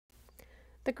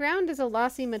The ground is a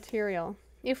lossy material.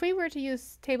 If we were to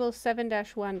use table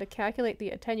 7-1 to calculate the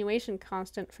attenuation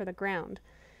constant for the ground,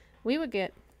 we would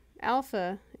get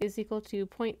alpha is equal to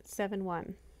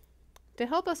 0.71. To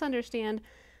help us understand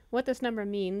what this number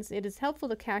means, it is helpful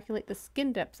to calculate the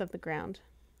skin depth of the ground.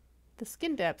 The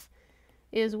skin depth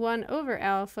is 1 over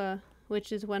alpha,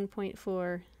 which is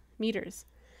 1.4 meters.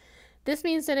 This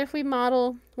means that if we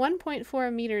model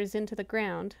 1.4 meters into the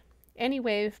ground, any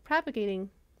wave propagating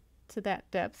to that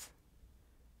depth,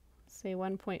 say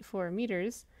 1.4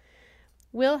 meters,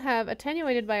 will have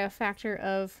attenuated by a factor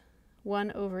of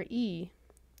 1 over e,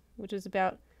 which is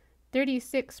about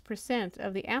 36%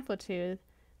 of the amplitude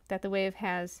that the wave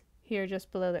has here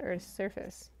just below the Earth's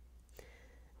surface,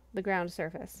 the ground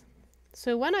surface.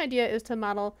 So one idea is to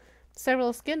model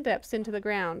several skin depths into the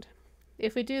ground.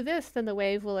 If we do this, then the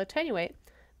wave will attenuate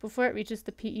before it reaches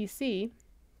the PEC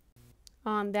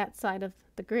on that side of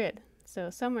the grid. So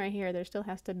somewhere here there still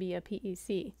has to be a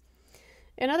PEC.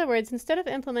 In other words, instead of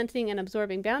implementing an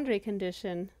absorbing boundary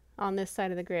condition on this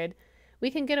side of the grid, we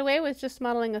can get away with just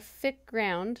modeling a thick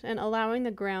ground and allowing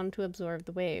the ground to absorb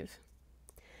the wave.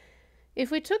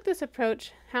 If we took this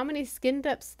approach, how many skin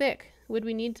depths thick would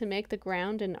we need to make the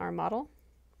ground in our model?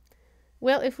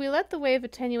 Well, if we let the wave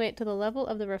attenuate to the level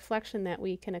of the reflection that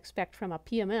we can expect from a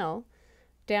PML,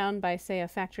 down by, say, a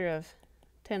factor of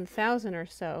 10,000 or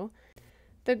so,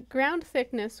 the ground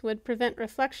thickness would prevent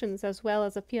reflections as well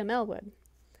as a PML would.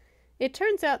 It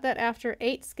turns out that after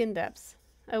 8 skin depths,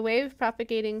 a wave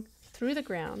propagating through the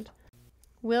ground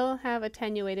will have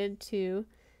attenuated to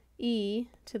e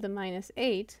to the minus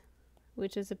 8,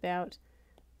 which is about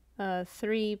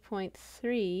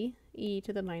 3.3 e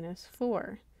to the minus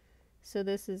 4. So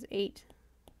this is 8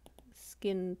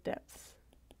 skin depths.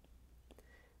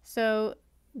 So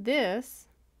this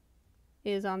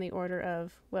is on the order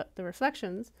of what the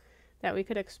reflections that we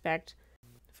could expect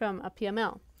from a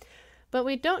PML. But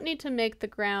we don't need to make the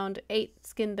ground 8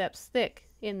 skin depths thick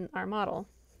in our model.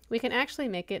 We can actually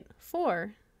make it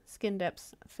 4 skin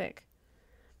depths thick,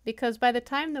 because by the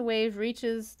time the wave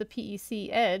reaches the PEC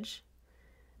edge,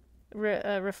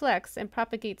 reflects and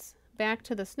propagates back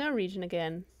to the snow region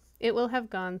again, it will have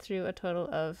gone through a total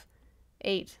of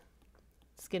 8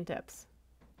 skin depths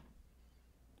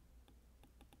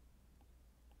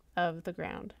of the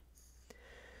ground.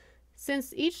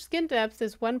 Since each skin depth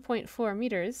is 1.4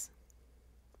 meters,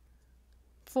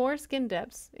 4 skin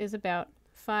depths is about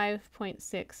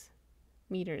 5.6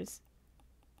 meters.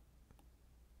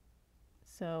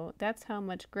 So that's how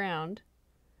much ground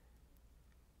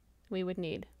we would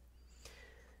need.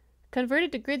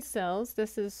 Converted to grid cells,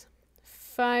 this is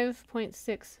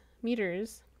 5.6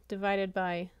 meters divided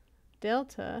by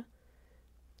delta,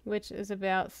 which is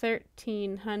about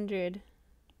 1,300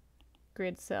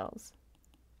 grid cells.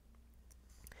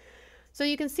 So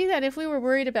you can see that if we were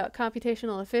worried about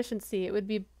computational efficiency, it would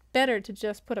be better to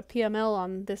just put a PML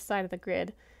on this side of the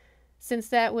grid, since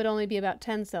that would only be about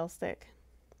 10 cells thick.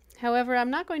 However, I'm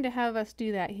not going to have us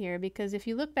do that here, because if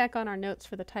you look back on our notes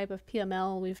for the type of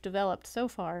PML we've developed so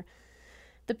far,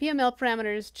 the PML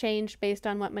parameters change based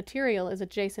on what material is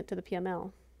adjacent to the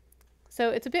PML. So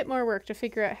it's a bit more work to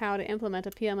figure out how to implement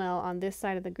a PML on this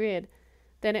side of the grid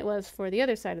than it was for the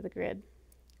other side of the grid,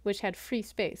 which had free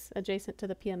space adjacent to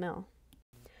the PML.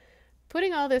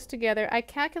 Putting all this together, I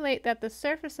calculate that the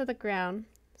surface of the ground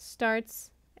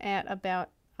starts at about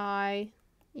I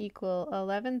equal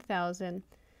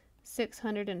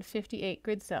 11,658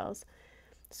 grid cells.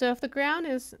 So if the ground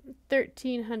is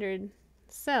 1,300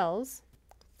 cells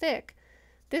thick,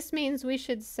 this means we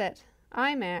should set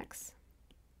I max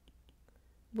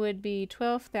would be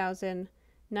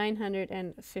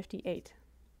 12,958.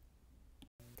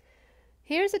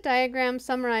 Here's a diagram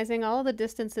summarizing all the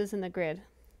distances in the grid.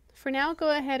 For now, go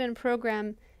ahead and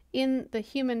program in the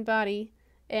human body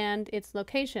and its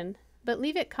location, but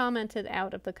leave it commented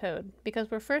out of the code,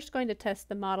 because we're first going to test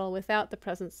the model without the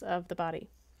presence of the body.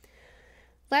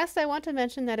 Last, I want to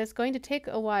mention that it's going to take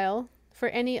a while for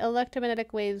any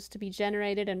electromagnetic waves to be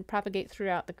generated and propagate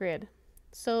throughout the grid.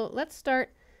 So let's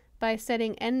start by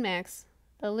setting Nmax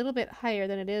a little bit higher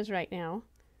than it is right now.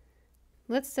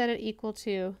 Let's set it equal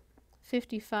to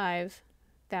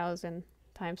 55,000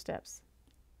 time steps.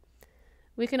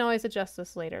 We can always adjust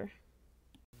this later.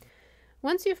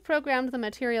 Once you've programmed the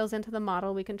materials into the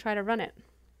model, we can try to run it.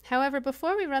 However,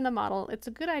 before we run the model, it's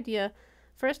a good idea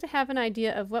for us to have an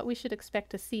idea of what we should expect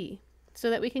to see, so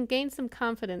that we can gain some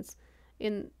confidence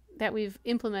in that we've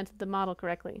implemented the model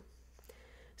correctly.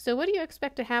 So what do you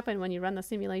expect to happen when you run the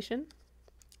simulation?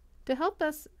 To help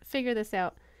us figure this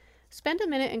out, spend a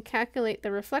minute and calculate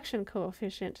the reflection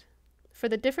coefficient for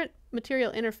the different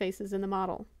material interfaces in the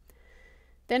model.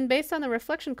 Then, based on the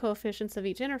reflection coefficients of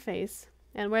each interface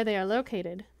and where they are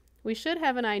located, we should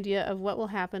have an idea of what will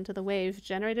happen to the wave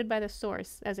generated by the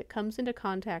source as it comes into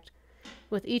contact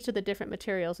with each of the different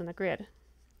materials in the grid.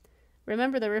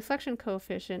 Remember, the reflection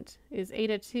coefficient is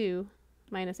eta 2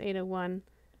 minus eta 1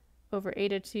 over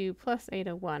eta 2 plus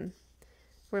eta 1,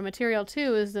 where material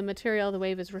 2 is the material the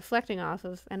wave is reflecting off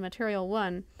of, and material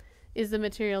 1 is the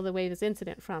material the wave is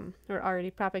incident from, or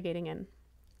already propagating in.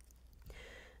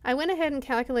 I went ahead and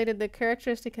calculated the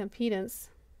characteristic impedance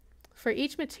for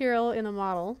each material in the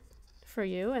model for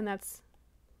you, and that's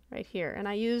right here. And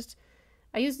I used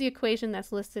the equation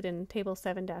that's listed in table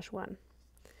 7-1.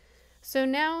 So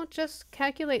now just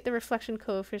calculate the reflection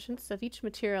coefficients of each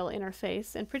material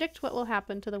interface and predict what will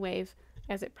happen to the wave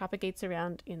as it propagates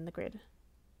around in the grid.